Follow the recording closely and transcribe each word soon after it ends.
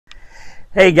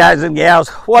Hey guys and gals,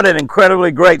 what an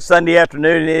incredibly great Sunday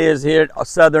afternoon it is here at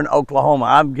southern Oklahoma.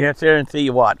 I'm guarantee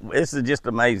you what, this is just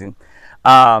amazing.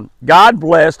 God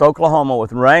blessed Oklahoma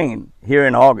with rain here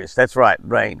in August. That's right,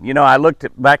 rain. You know, I looked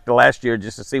back to last year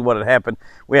just to see what had happened.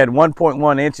 We had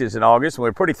 1.1 inches in August, and we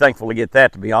were pretty thankful to get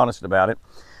that, to be honest about it.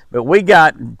 But we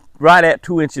got right at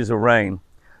 2 inches of rain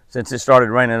since it started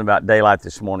raining about daylight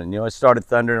this morning. You know, it started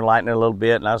thundering and lightning a little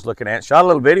bit, and I was looking at it. Shot a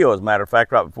little video, as a matter of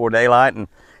fact, right before daylight, and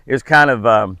it was kind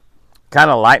of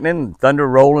lightning, thunder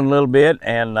rolling a little bit,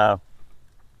 and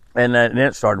then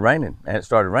it started raining,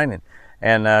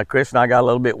 and Chris and I got a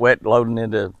little bit wet loading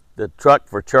into the truck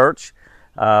for church,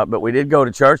 but we did go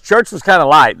to church. Church was kind of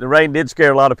light. The rain did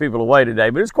scare a lot of people away today,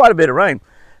 but it's quite a bit of rain,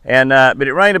 and but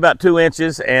it rained about 2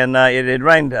 inches, and it had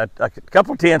rained a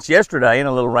couple tenths yesterday, and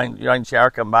a little rain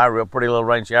shower come by, a real pretty little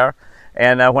rain shower,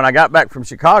 and when I got back from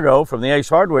Chicago from the Ace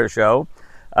Hardware show,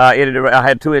 I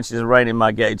had 2 inches of rain in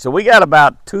my gauge. So we got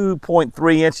about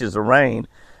 2.3 inches of rain.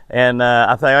 And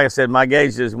I think, like I said, my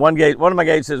gauge is one of my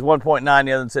gauges says 1.9,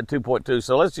 the other one said 2.2.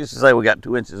 So let's just say we got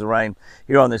 2 inches of rain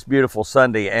here on this beautiful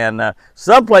Sunday. And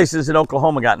some places in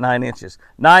Oklahoma got 9 inches.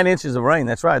 9 inches of rain,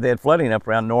 that's right. They had flooding up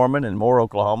around Norman and Moore,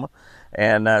 Oklahoma.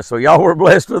 And so y'all were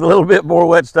blessed with a little bit more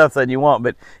wet stuff than you want.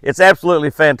 But it's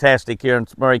absolutely fantastic here in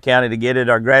Murray County to get it.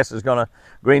 Our grass is going to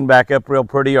green back up real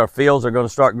pretty. Our fields are going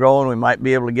to start growing. We might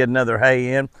be able to get another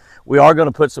hay in. We are going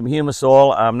to put some humus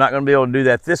soil. I'm not going to be able to do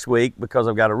that this week because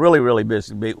I've got a really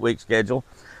busy week schedule.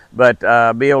 But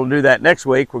be able to do that next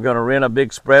week. We're going to rent a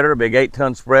big spreader, a big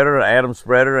 8-ton spreader, an Adam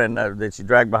spreader, and that you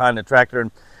drag behind the tractor. And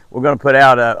we're going to put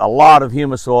out a lot of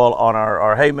humus soil on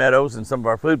our hay meadows and some of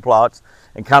our food plots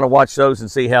and kind of watch those and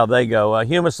see how they go.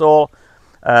 Humus soil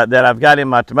that I've got in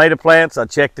my tomato plants, I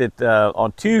checked it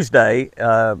on Tuesday,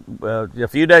 a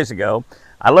few days ago.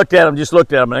 I looked at them, just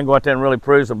looked at them, and didn't go out there and really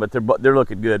peruse them, but they're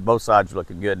looking good. Both sides are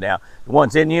looking good now. The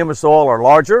ones in humus soil are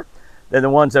larger than the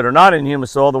ones that are not in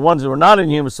humus soil. The ones that were not in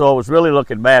humus soil was really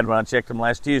looking bad when I checked them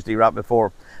last Tuesday, right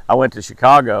before I went to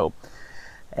Chicago.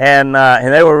 And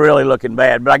they were really looking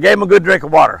bad, but I gave them a good drink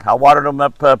of water. I watered them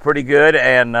up pretty good,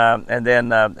 and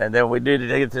then we did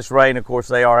get this rain. Of course,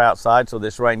 they are outside, so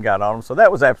this rain got on them. So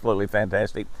that was absolutely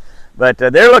fantastic. But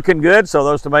they're looking good, so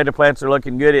those tomato plants are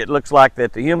looking good. It looks like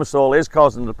that the humus soil is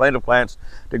causing the tomato plants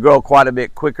to grow quite a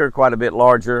bit quicker, quite a bit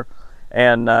larger,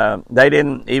 and they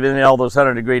didn't even in all those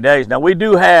 100-degree days. Now we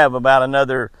do have about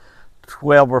another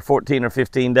 12 or 14 or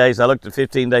 15 days. I looked at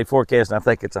 15-day forecast, and I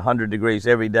think it's 100 degrees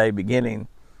every day beginning.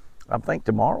 I think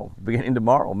beginning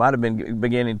tomorrow. Might have been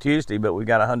beginning Tuesday, but we've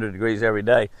got 100 degrees every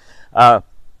day. I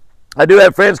do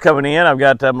have friends coming in. I've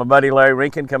got my buddy Larry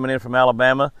Rinkin coming in from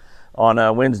Alabama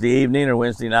on Wednesday evening or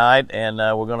Wednesday night, and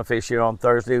we're going to fish here on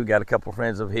Thursday. We've got a couple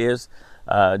friends of his,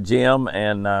 Jim,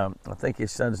 and I think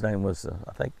his son's name was,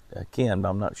 Ken, but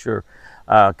I'm not sure,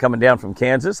 coming down from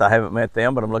Kansas. I haven't met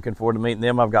them, but I'm looking forward to meeting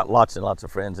them. I've got lots and lots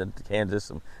of friends in Kansas,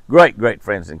 some great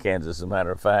friends in Kansas, as a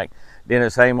matter of fact.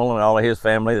 Dennis Hamel and all of his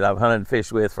family that I've hunted and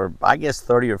fished with for, I guess,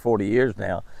 30 or 40 years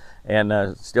now,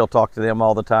 and still talk to them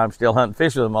all the time, still hunt and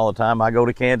fish with them all the time. I go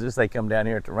to Kansas, they come down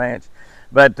here at the ranch.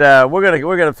 But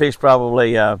we're gonna fish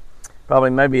probably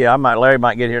maybe Larry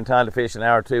might get here in time to fish an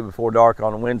hour or two before dark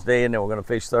on Wednesday, and then we're gonna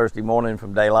fish Thursday morning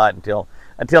from daylight until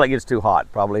it gets too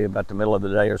hot, probably about the middle of the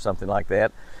day or something like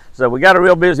that. So we got a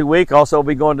real busy week. Also, we'll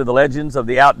be going to the Legends of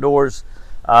the Outdoors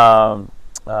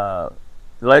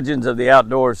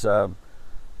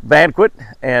banquet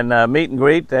and meet and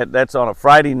greet. That's on a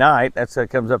Friday night. That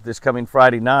comes up this coming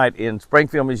Friday night in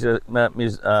Springfield,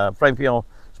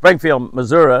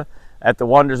 Missouri, at the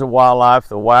Wonders of Wildlife,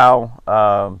 the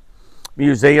WOW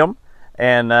Museum,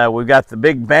 and we've got the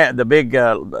big banquet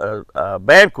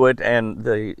and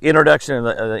the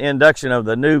induction of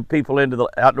the new people into the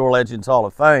Outdoor Legends Hall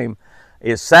of Fame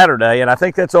is Saturday, and I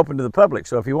think that's open to the public.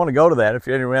 So if you want to go to that, if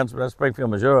you're in around Springfield,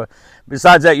 Missouri,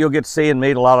 besides that, you'll get to see and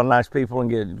meet a lot of nice people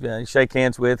and get shake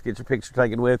hands with, get your picture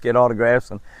taken with, get autographs.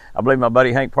 And I believe my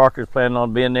buddy Hank Parker is planning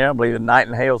on being there. I believe that Knight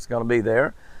and Hale's going to be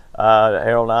there.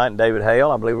 Harold Knight and David Hale,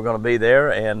 I believe we're going to be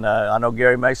there, and I know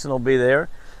Gary Mason will be there.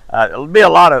 It'll be a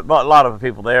lot of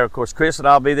people there. Of course, Chris and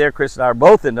I'll be there. Chris and I are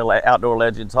both in the Outdoor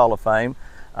Legends Hall of Fame.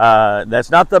 That's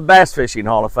not the Bass Fishing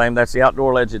Hall of Fame. That's the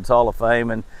Outdoor Legends Hall of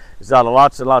Fame, and there's got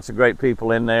lots and lots of great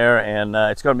people in there, and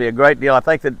it's going to be a great deal. I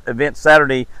think the event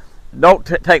Saturday, don't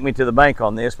take me to the bank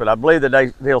on this, but I believe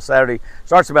the deal Saturday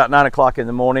starts about 9 o'clock in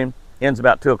the morning, ends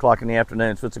about 2 o'clock in the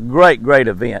afternoon. So it's a great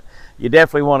event. You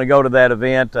definitely want to go to that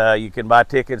event. You can buy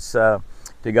tickets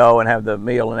to go and have the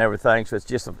meal and everything. So it's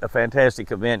just a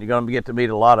fantastic event. You're going to get to meet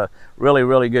a lot of really,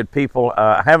 really good people.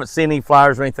 I haven't seen any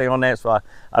flyers or anything on that, so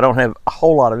I don't have a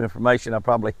whole lot of information. I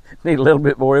probably need a little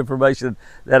bit more information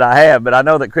than I have, but I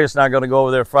know that Chris and I are going to go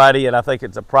over there Friday, and I think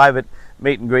it's a private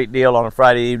meet and greet deal on a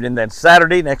Friday evening. Then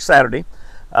Saturday, next Saturday,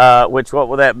 which what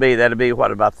will that be? That'll be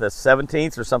what, about the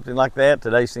 17th or something like that?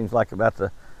 Today seems like about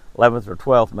the 11th or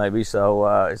 12th maybe,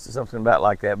 so it's something about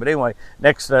like that. But anyway,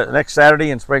 next Saturday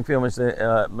in Springfield,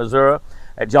 Missouri,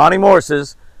 at Johnny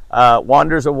Morris's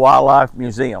Wonders of Wildlife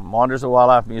Museum. Wonders of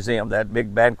Wildlife Museum. That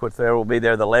big banquet there will be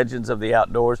there. The Legends of the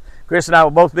Outdoors. Chris and I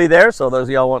will both be there, so those of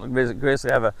y'all want to visit Chris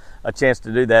have a chance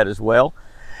to do that as well.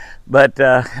 But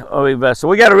so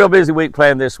we got a real busy week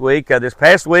planned this week. This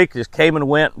past week just came and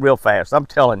went real fast. I'm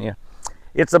telling you,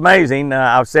 it's amazing.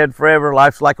 I've said forever,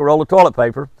 life's like a roll of toilet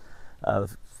paper. The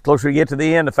closer you get to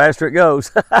the end, the faster it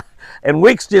goes. And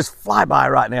weeks just fly by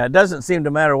right now. It doesn't seem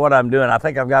to matter what I'm doing. I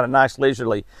think I've got a nice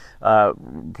leisurely time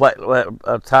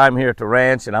here at the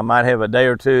ranch, and I might have a day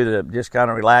or two to just kind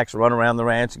of relax, run around the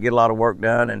ranch and get a lot of work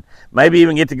done, and maybe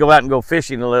even get to go out and go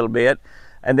fishing a little bit.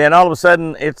 And then all of a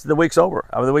sudden, it's the week's over.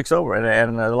 The week's over,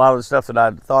 and a lot of the stuff that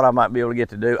I thought I might be able to get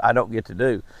to do, I don't get to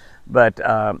do. But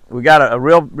we got a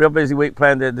real busy week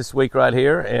planned this week right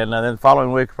here, and then the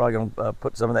following week, we're probably going to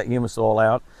put some of that humus oil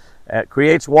out. It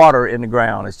creates water in the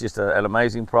ground. It's just an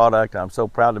amazing product. I'm so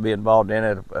proud to be involved in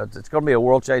it. It's going to be a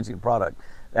world-changing product.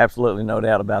 Absolutely no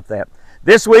doubt about that.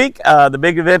 This week, the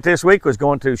big event this week was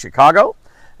going to Chicago,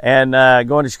 and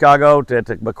going to Chicago to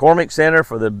McCormick Center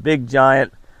for the big,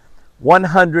 giant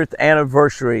 100th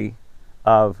anniversary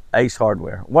of Ace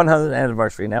Hardware. 100th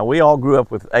anniversary. Now, we all grew up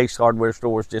with Ace Hardware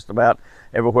stores just about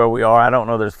everywhere we are. I don't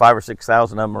know, there's 5,000 or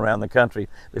 6,000 of them around the country.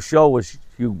 The show was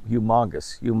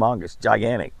humongous,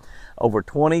 gigantic. Over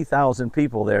 20,000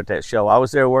 people there at that show. I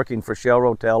was there working for Shell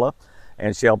Rotella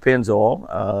and Shell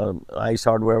Pennzoil. Ace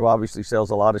Hardware obviously sells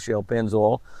a lot of Shell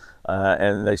Pennzoil,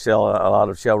 and they sell a lot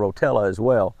of Shell Rotella as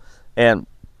well. And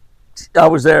I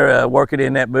was there working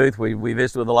in that booth. We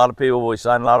visited with a lot of people. We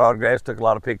signed a lot of autographs, took a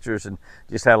lot of pictures, and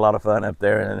just had a lot of fun up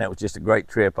there. And that was just a great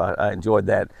trip. I enjoyed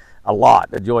that a lot.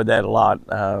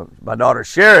 My daughter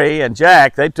Sherry and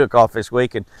Jack, they took off this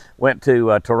week and went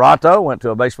to Toronto, went to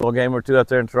a baseball game or two up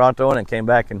there in Toronto, and then came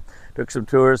back and took some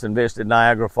tours and visited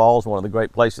Niagara Falls, one of the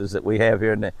great places that we have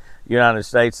here in the United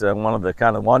States, one of the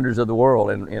kind of wonders of the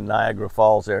world in Niagara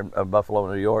Falls there in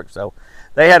Buffalo, New York. So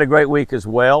they had a great week as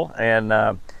well.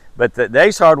 And but the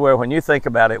Ace Hardware, when you think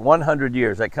about it, 100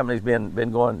 years, that company's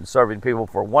been going and serving people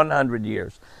for 100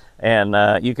 years.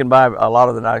 And you can buy a lot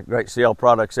of the great Shell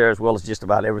products there, as well as just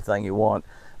about everything you want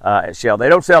at Shell. They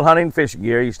don't sell hunting and fishing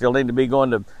gear. You still need to be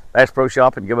going to Bass Pro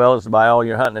Shop and Cabela's to buy all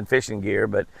your hunting and fishing gear.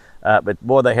 But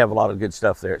boy, they have a lot of good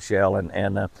stuff there at Shell.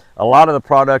 And a lot of the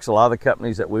products, a lot of the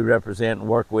companies that we represent and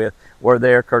work with were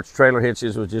there. Kurt's Trailer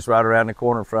Hitches was just right around the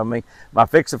corner from me. My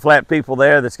Fix-A-Flat people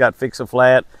there that's got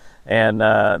Fix-A-Flat and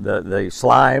the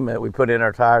slime that we put in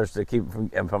our tires to keep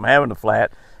them from having a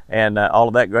flat. And all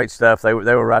of that great stuff, they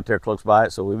were right there close by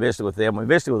it, so we visited with them. We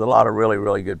visited with a lot of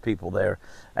really good people there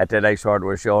at that Ace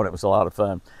Hardware show, and it was a lot of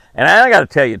fun. And I got to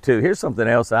tell you, too, here's something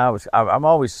else. I'm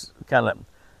always kind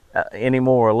of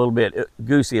anymore a little bit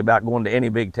goosey about going to any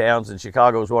big towns, and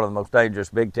Chicago is one of the most dangerous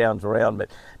big towns around, but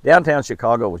downtown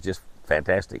Chicago was just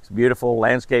fantastic. It's beautiful,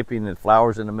 landscaping and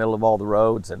flowers in the middle of all the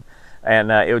roads, and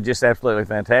it was just absolutely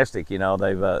fantastic. You know,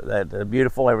 they've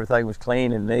beautiful. Everything was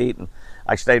clean and neat, and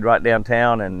I stayed right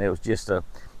downtown, and it was just a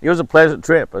pleasant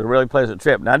trip. A really pleasant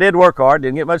trip. And I did work hard,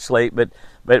 didn't get much sleep, but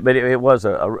it was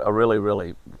a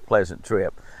really pleasant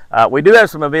trip. We do have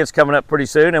some events coming up pretty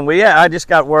soon, and I just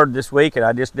got word this week, and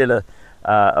I just did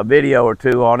a video or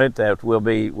two on it that we'll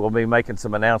be making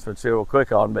some announcements here real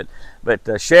quick on.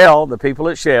 But Shell, the people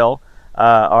at Shell,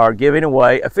 are giving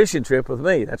away a fishing trip with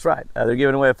me. That's right. They're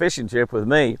giving away a fishing trip with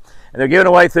me, and they're giving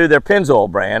away through their Pennzoil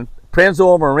brand,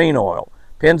 Pennzoil Marine Oil.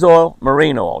 Pennzoil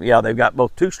Marine Oil. Yeah, they've got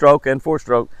both 2-stroke and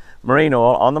 4-stroke marine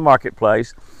oil on the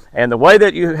marketplace. And the way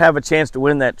that you have a chance to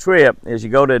win that trip is you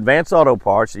go to Advanced Auto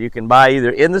Parts. You can buy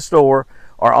either in the store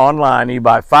or online. You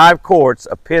buy 5 quarts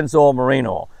of Pennzoil Marine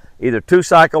Oil, either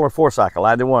 2-cycle or 4-cycle,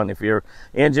 either one. If your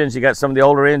engines, you got some of the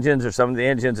older engines or some of the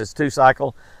engines it's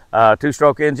 2-cycle,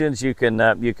 2-stroke engines, you can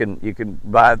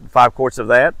buy 5 quarts of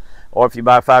that. Or if you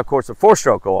buy 5 quarts of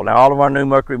 4-stroke oil. Now, all of our new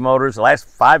Mercury motors, the last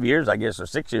 5 years, I guess, or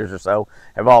 6 years or so,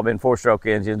 have all been 4-stroke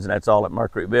engines, and that's all that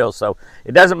Mercury builds. So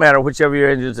it doesn't matter whichever your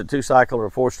engine is, a 2-cycle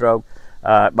or 4-stroke,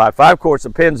 buy 5 quarts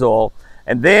of Pennzoil,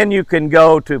 and then you can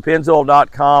go to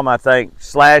pennzoil.com, I think,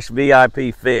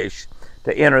 /VIP fish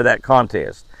to enter that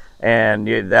contest. And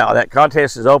that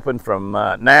contest is open from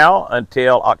now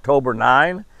until October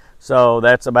 9. So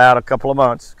that's about a couple of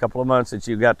months that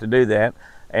you've got to do that.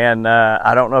 And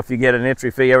I don't know if you get an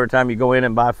entry fee every time you go in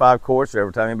and buy 5 quarts, or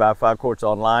every time you buy 5 quarts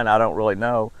online. I don't really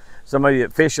know. Some of you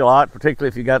that fish a lot, particularly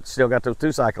if you still got those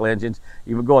 2-cycle engines,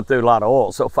 you've been going through a lot of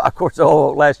oil. So 5 quarts of oil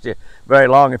won't last you very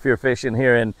long if you're fishing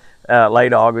here in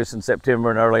late August and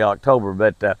September and early October.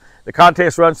 But the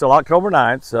contest runs till October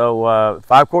 9th. So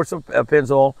 5 quarts of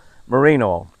Pennzoil marine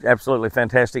oil, absolutely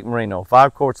fantastic marine oil.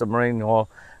 5 quarts of marine oil,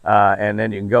 and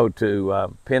then you can go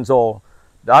to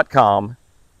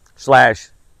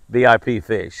pennzoil.com/VIP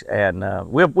fish, and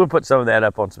we'll put some of that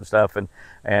up on some stuff,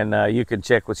 and you can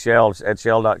check with Shell at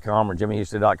shell.com or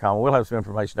jimmyhouston.com. We'll have some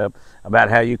information up about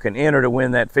how you can enter to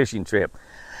win that fishing trip.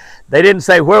 They didn't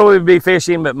say where we'd be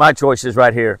fishing, but my choice is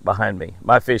right here behind me.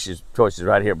 My choice is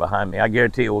right here behind me. I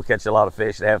guarantee you we'll catch a lot of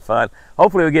fish and have fun.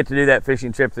 Hopefully we get to do that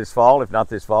fishing trip this fall. If not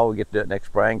this fall, we get to do it next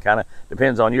spring. Kind of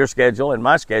depends on your schedule and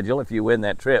my schedule if you win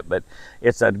that trip. But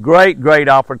it's a great, great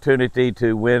opportunity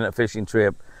to win a fishing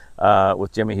trip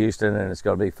with Jimmy Houston, and it's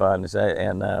going to be fun.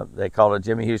 And they call it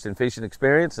Jimmy Houston Fishing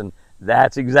Experience, and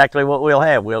that's exactly what we'll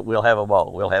have. We'll have a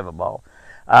ball. We'll have a ball.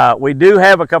 We do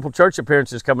have a couple church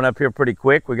appearances coming up here pretty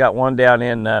quick. We got one down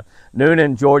in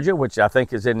Newman, Georgia, which I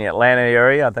think is in the Atlanta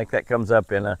area. I think that comes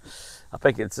up in I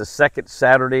think it's the second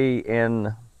Saturday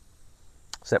in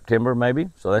September maybe.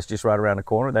 So that's just right around the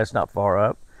corner. That's not far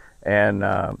up. And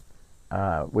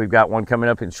we've got one coming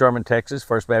up in Sherman, Texas,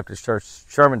 First Baptist Church,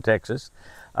 Sherman, Texas.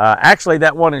 Actually,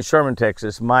 that one in Sherman,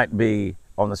 Texas might be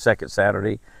on the second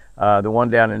Saturday. The one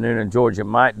down in Newman, Georgia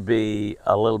might be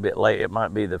a little bit late. It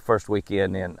might be the first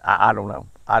weekend in, I don't know.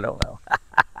 I don't know.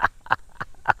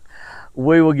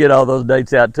 We will get all those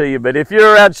dates out to you. But if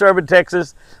you're around Sherman,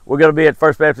 Texas, we're going to be at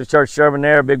First Baptist Church, Sherman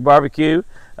there, a big barbecue,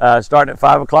 starting at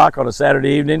 5 o'clock on a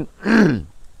Saturday evening.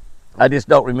 I just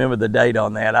don't remember the date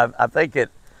on that. I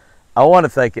want to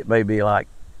think it may be like,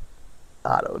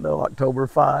 I don't know, October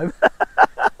 5.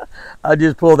 I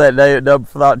just pulled that date up,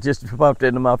 thought just popped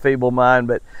into my feeble mind,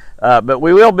 but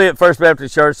we will be at First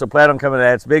Baptist Church, so plan on coming to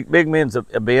that. It's big men's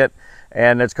event,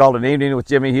 and it's called An Evening with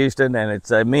Jimmy Houston, and it's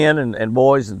men and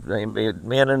boys, and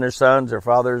men and their sons, their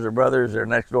fathers, their brothers, their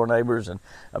next door neighbors, and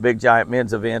a big giant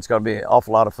men's event. It's going to be an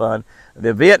awful lot of fun. The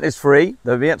event is free.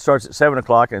 The event starts at 7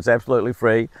 o'clock, and it's absolutely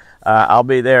free. I'll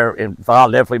be there, and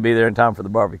I'll definitely be there in time for the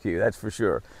barbecue, that's for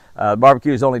sure.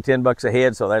 Barbecue is only $10 a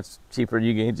head, so that's cheaper than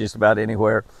you can get just about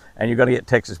anywhere, and you're going to get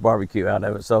Texas barbecue out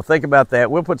of it. So think about that.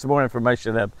 We'll put some more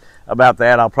information up about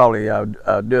that. I'll probably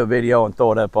do a video and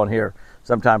throw it up on here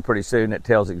sometime pretty soon that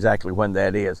tells exactly when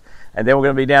that is. And then we're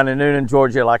going to be down in Newman,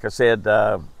 Georgia. Like I said,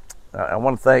 I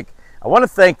want to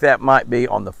think that might be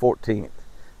on the 14th.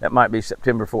 That might be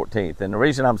September 14th. And the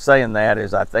reason I'm saying that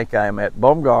is I think I am at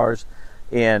Baumgar's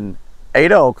in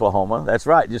Ada, Oklahoma. That's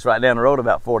right, just right down the road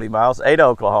about 40 miles, Ada,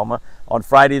 Oklahoma, on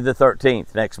Friday the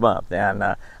 13th next month. And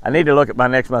I need to look at my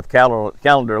next month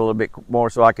calendar a little bit more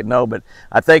so I can know, but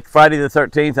I think Friday the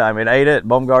 13th I'm in Ada at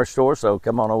Baumgar's store, so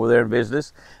come on over there and visit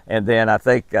us. And then I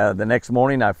think the next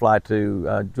morning I fly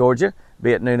to Georgia,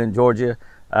 be at Newman, Georgia,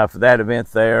 for that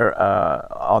event there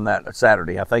on that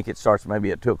Saturday. I think it starts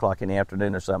maybe at 2 o'clock in the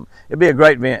afternoon or something. It'll be a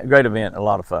great event, a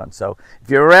lot of fun. So if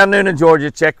you're around Newman,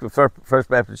 Georgia, check with First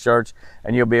Baptist Church,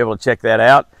 and you'll be able to check that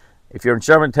out. If you're in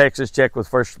Sherman, Texas, check with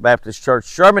First Baptist Church,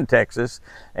 Sherman, Texas,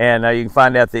 and you can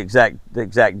find out the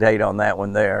exact date on that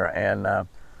one there. And I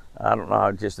don't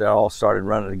know, they all started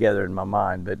running together in my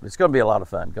mind, but it's going to be a lot of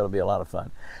fun.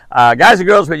 Guys and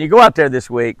girls, when you go out there this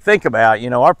week, think about,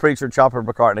 our preacher, Chopper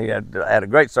McCartney, had a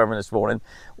great sermon this morning.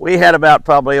 We had about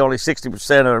probably only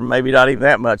 60% or maybe not even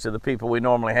that much of the people we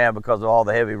normally have because of all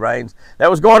the heavy rains that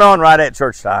was going on right at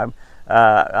church time.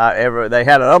 They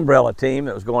had an umbrella team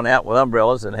that was going out with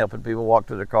umbrellas and helping people walk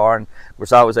to their car, and of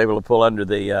course I was able to pull under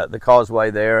the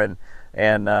causeway there and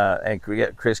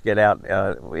Chris get out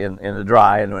in the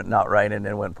dry and not raining,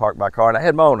 and went and parked my car, and I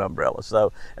had my own umbrella.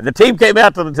 So and the team came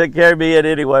out to carry me in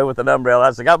anyway with an umbrella.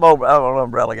 I said, I'm an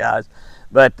umbrella, guys.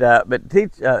 But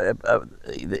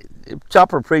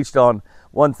Chopper preached on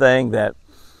one thing that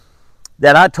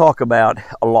I talk about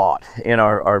a lot in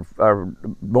our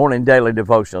morning daily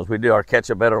devotionals. We do our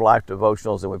Catch a Better Life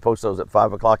devotionals, and we post those at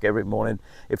 5 o'clock every morning.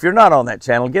 If you're not on that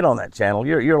channel, get on that channel.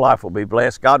 Your life will be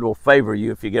blessed. God will favor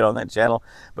you if you get on that channel,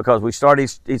 because we start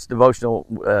each devotional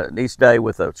each day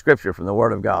with a scripture from the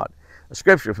Word of God. A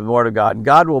scripture from the Word of God. And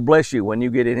God will bless you when you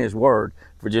get in His Word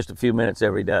for just a few minutes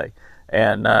every day.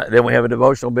 And then we have a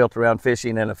devotional built around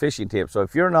fishing and a fishing tip. So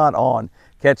if you're not on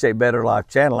Catch a Better Life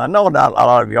channel, I know not a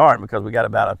lot of you aren't, because we got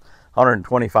about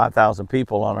 125,000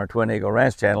 people on our Twin Eagle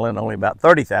Ranch channel and only about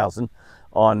 30,000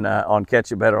 on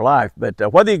Catch a Better Life.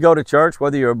 But whether you go to church,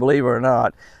 whether you're a believer or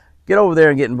not, get over there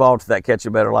and get involved with that Catch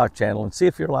a Better Life channel and see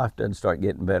if your life doesn't start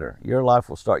getting better. Your life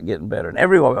will start getting better. And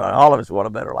everyone, all of us want a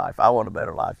better life. I want a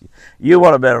better life. You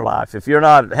want a better life. If you're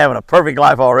not having a perfect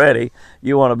life already,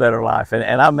 you want a better life.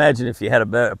 And I imagine if you had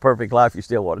a perfect life, you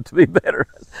still want it to be better,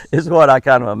 is what I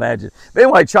kind of imagine. But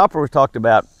anyway, Chopper talked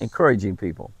about encouraging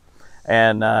people.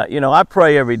 And, you know, I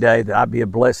pray every day that I be a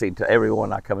blessing to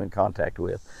everyone I come in contact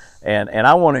with. And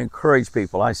I want to encourage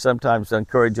people. I sometimes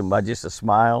encourage them by just a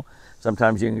smile.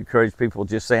 Sometimes you can encourage people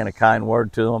just saying a kind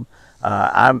word to them.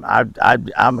 I'm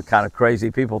a kind of crazy.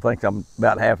 People think I'm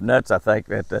about half nuts. I think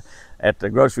at the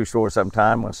grocery store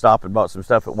sometime, I stopped and bought some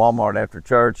stuff at Walmart after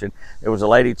church, and there was a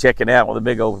lady checking out with a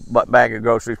big old bag of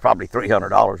groceries, probably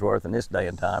 $300 worth in this day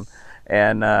and time.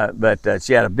 And but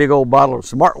she had a big old bottle of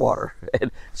Smart Water,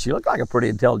 and she looked like a pretty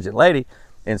intelligent lady.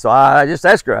 And so I just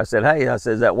asked her. I said, "Hey," I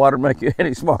said, "does that water make you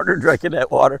any smarter drinking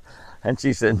that water?" And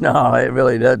she said, "No, it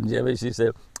really doesn't, Jimmy." She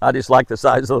said, "I just like the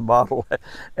size of the bottle."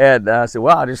 And I said,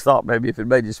 "Well, I just thought maybe if it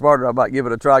made you smarter, I might give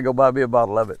it a try. Go buy me a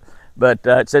bottle of it." But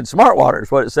it said Smart Water is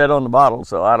what it said on the bottle,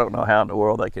 so I don't know how in the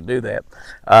world they can do that.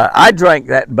 I drank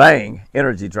that Bang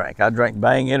energy drink. I drank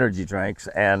Bang energy drinks,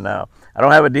 and I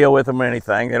don't have a deal with them or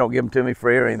anything. They don't give them to me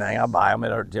free or anything. I buy them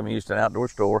at our Jimmy Houston Outdoor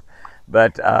Store.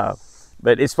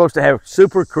 But it's supposed to have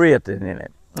super creatine in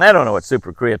it. I don't know what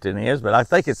super creatine is, but I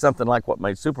think it's something like what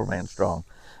made Superman strong.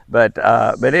 But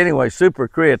anyway, super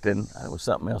creatine, it was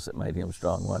something else that made him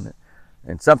strong, wasn't it?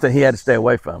 And something he had to stay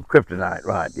away from. Kryptonite,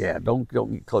 right? Yeah, don't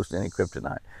get close to any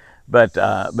kryptonite. But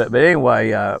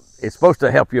anyway, it's supposed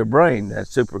to help your brain. That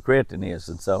super creatine is,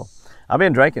 and so I've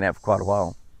been drinking that for quite a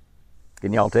while.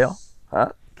 Can y'all tell? Huh?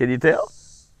 Can you tell?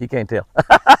 You can't tell.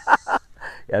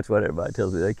 That's what everybody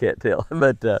tells me. They can't tell.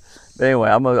 But anyway,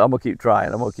 I'm gonna keep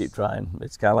trying. I'm gonna keep trying.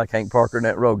 It's kind of like Hank Parker in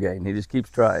that Rogaine. He just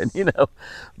keeps trying, you know.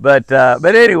 But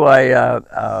anyway,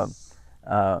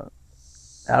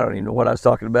 I don't even know what I was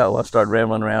talking about. Well, I started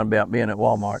rambling around about being at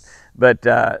Walmart. But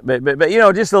you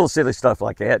know, just little silly stuff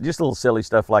like that. Just little silly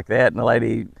stuff like that. And the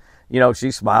lady, you know,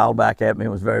 she smiled back at me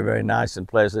and was very, very nice and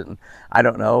pleasant. And I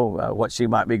don't know what she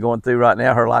might be going through right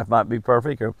now. Her life might be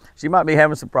perfect, or she might be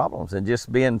having some problems. And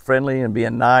just being friendly and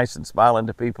being nice and smiling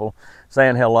to people,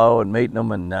 saying hello and meeting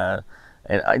them, and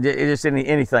just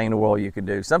anything in the world you can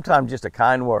do. Sometimes just a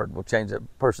kind word will change a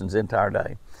person's entire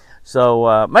day.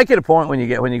 So make it a point when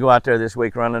you go out there this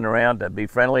week running around to be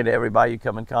friendly to everybody you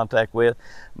come in contact with.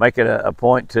 Make it a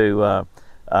point to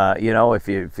you know, if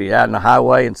you're out on the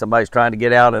highway and somebody's trying to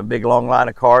get out in a big long line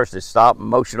of cars, just stop and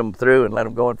motion them through and let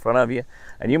them go in front of you,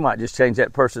 and you might just change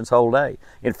that person's whole day.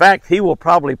 In fact, he will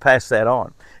probably pass that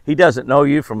on. He doesn't know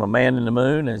you from a man in the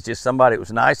moon, and it's just somebody that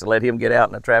was nice and let him get out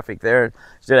in the traffic there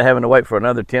instead of having to wait for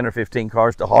another 10 or 15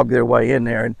 cars to hog their way in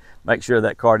there and make sure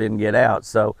that car didn't get out.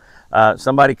 So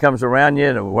somebody comes around you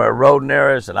and where a road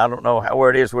there is, and I don't know where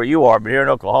it is where you are, but here in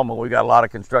Oklahoma, we got a lot of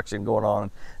construction going on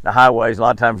in the highways. A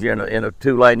lot of times you're in a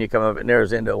 2-lane, you come up and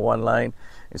narrows into a 1-lane.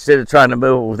 Instead of trying to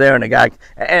move there, and the guy,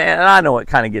 and I know it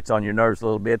kind of gets on your nerves a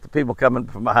little bit, the people coming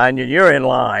from behind you, you're in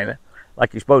line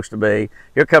like you're supposed to be.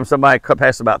 Here comes somebody,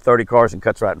 past about 30 cars and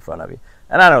cuts right in front of you.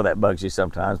 And I know that bugs you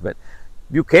sometimes, but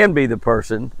you can be the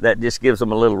person that just gives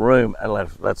them a little room and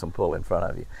lets them pull in front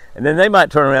of you. And then they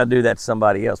might turn around and do that to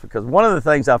somebody else, because one of the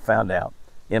things I've found out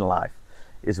in life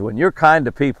is when you're kind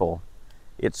to people,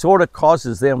 it sort of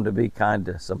causes them to be kind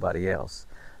to somebody else.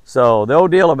 So the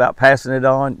old deal about passing it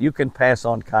on, you can pass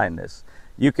on kindness.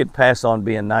 You can pass on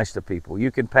being nice to people.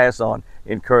 You can pass on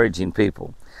encouraging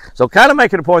people. So kind of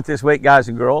make it a point this week, guys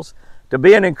and girls, to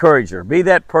be an encourager. Be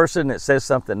that person that says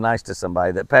something nice to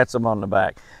somebody, that pats them on the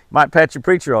back. You might pat your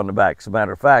preacher on the back, as a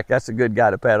matter of fact. That's a good guy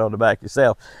to pat on the back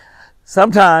yourself.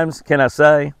 Sometimes, can I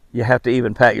say, you have to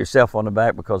even pat yourself on the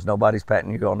back, because nobody's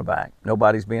patting you on the back.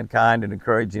 Nobody's being kind and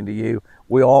encouraging to you.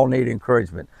 We all need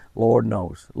encouragement. Lord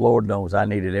knows I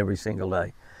need it every single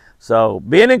day. So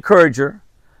be an encourager,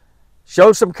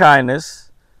 show some kindness,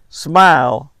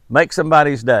 smile, make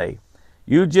somebody's day.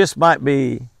 You just might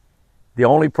be the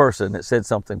only person that said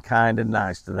something kind and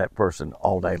nice to that person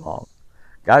all day long.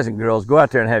 Guys and girls, go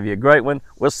out there and have you a great one.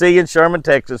 We'll see you in Sherman,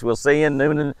 Texas. We'll see you in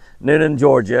Newman,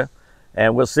 Georgia.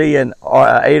 And we'll see you in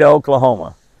Ada,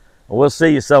 Oklahoma. We'll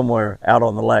see you somewhere out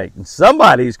on the lake. And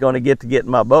somebody's going to get in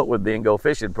my boat with me and go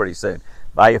fishing pretty soon.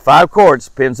 Buy you 5 quarts,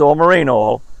 Pennzoil Marine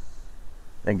Oil,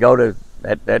 and go to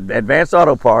Advanced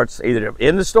Auto Parts, either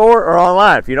in the store or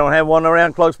online. If you don't have one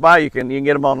around close by, you can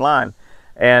get them online.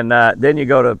 And then you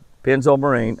go to Pennzoil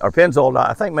Marine, or Pennzoil,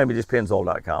 I think maybe just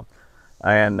Pennzoil.com,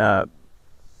 and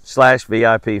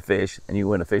 /VIP fish, and you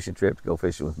win a fishing trip to go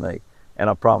fishing with me. And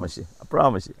I promise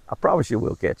you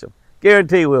we'll catch them.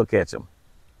 Guarantee we'll catch them.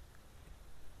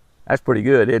 That's pretty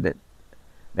good, isn't it?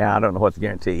 Now, I don't know what the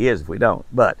guarantee is if we don't.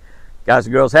 But, guys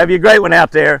and girls, have you a great one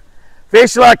out there.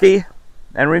 Fish lucky.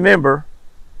 And remember,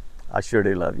 I sure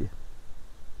do love you.